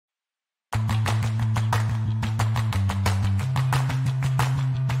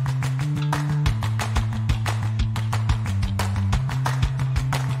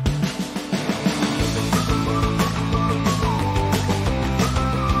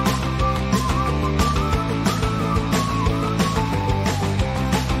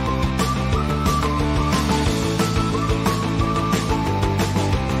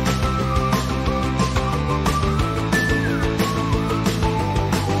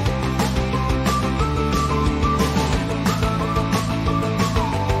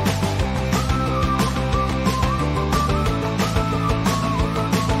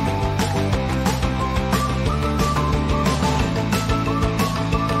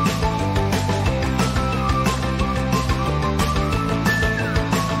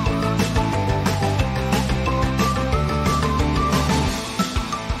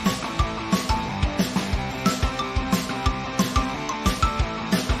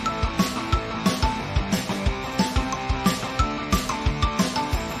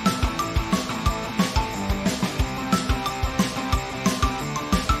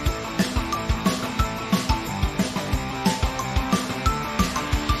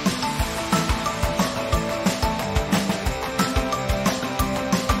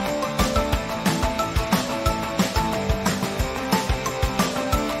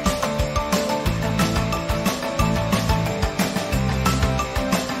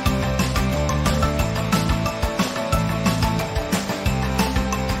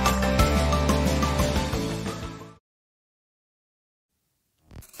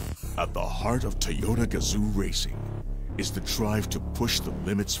heart of Toyota Gazoo racing is the drive to push the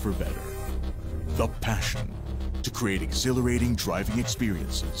limits for better. The passion to create exhilarating driving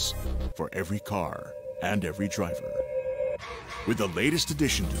experiences for every car and every driver. With the latest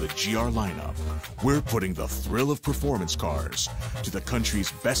addition to the GR lineup, we're putting the thrill of performance cars to the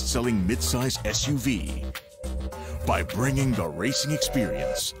country's best-selling midsize SUV by bringing the racing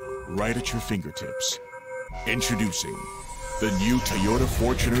experience right at your fingertips. Introducing the new Toyota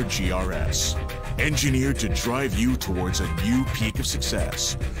Fortuner GRS, engineered to drive you towards a new peak of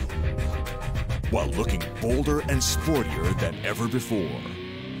success while looking bolder and sportier than ever before.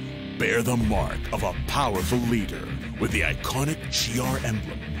 Bear the mark of a powerful leader with the iconic GR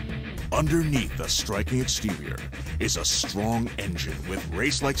emblem. Underneath the striking exterior is a strong engine with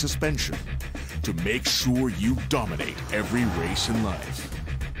race-like suspension to make sure you dominate every race in life.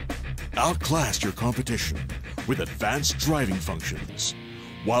 Outclass your competition with advanced driving functions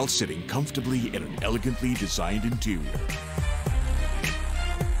while sitting comfortably in an elegantly designed interior.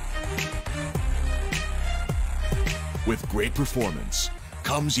 With great performance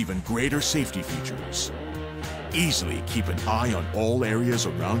comes even greater safety features. Easily keep an eye on all areas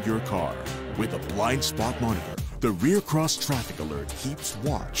around your car with a blind spot monitor. The rear cross traffic alert keeps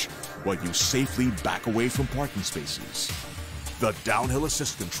watch while you safely back away from parking spaces. The downhill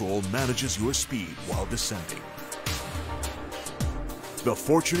assist control manages your speed while descending. The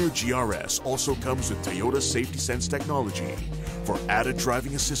Fortuner GRS also comes with Toyota Safety Sense technology for added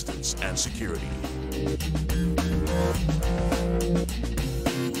driving assistance and security.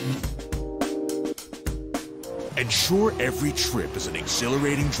 Ensure every trip is an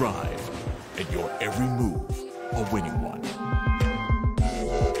exhilarating drive and your every move a winning one.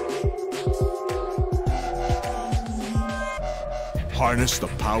 Harness the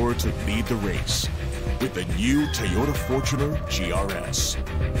power to lead the race with the new Toyota Fortuner GRS.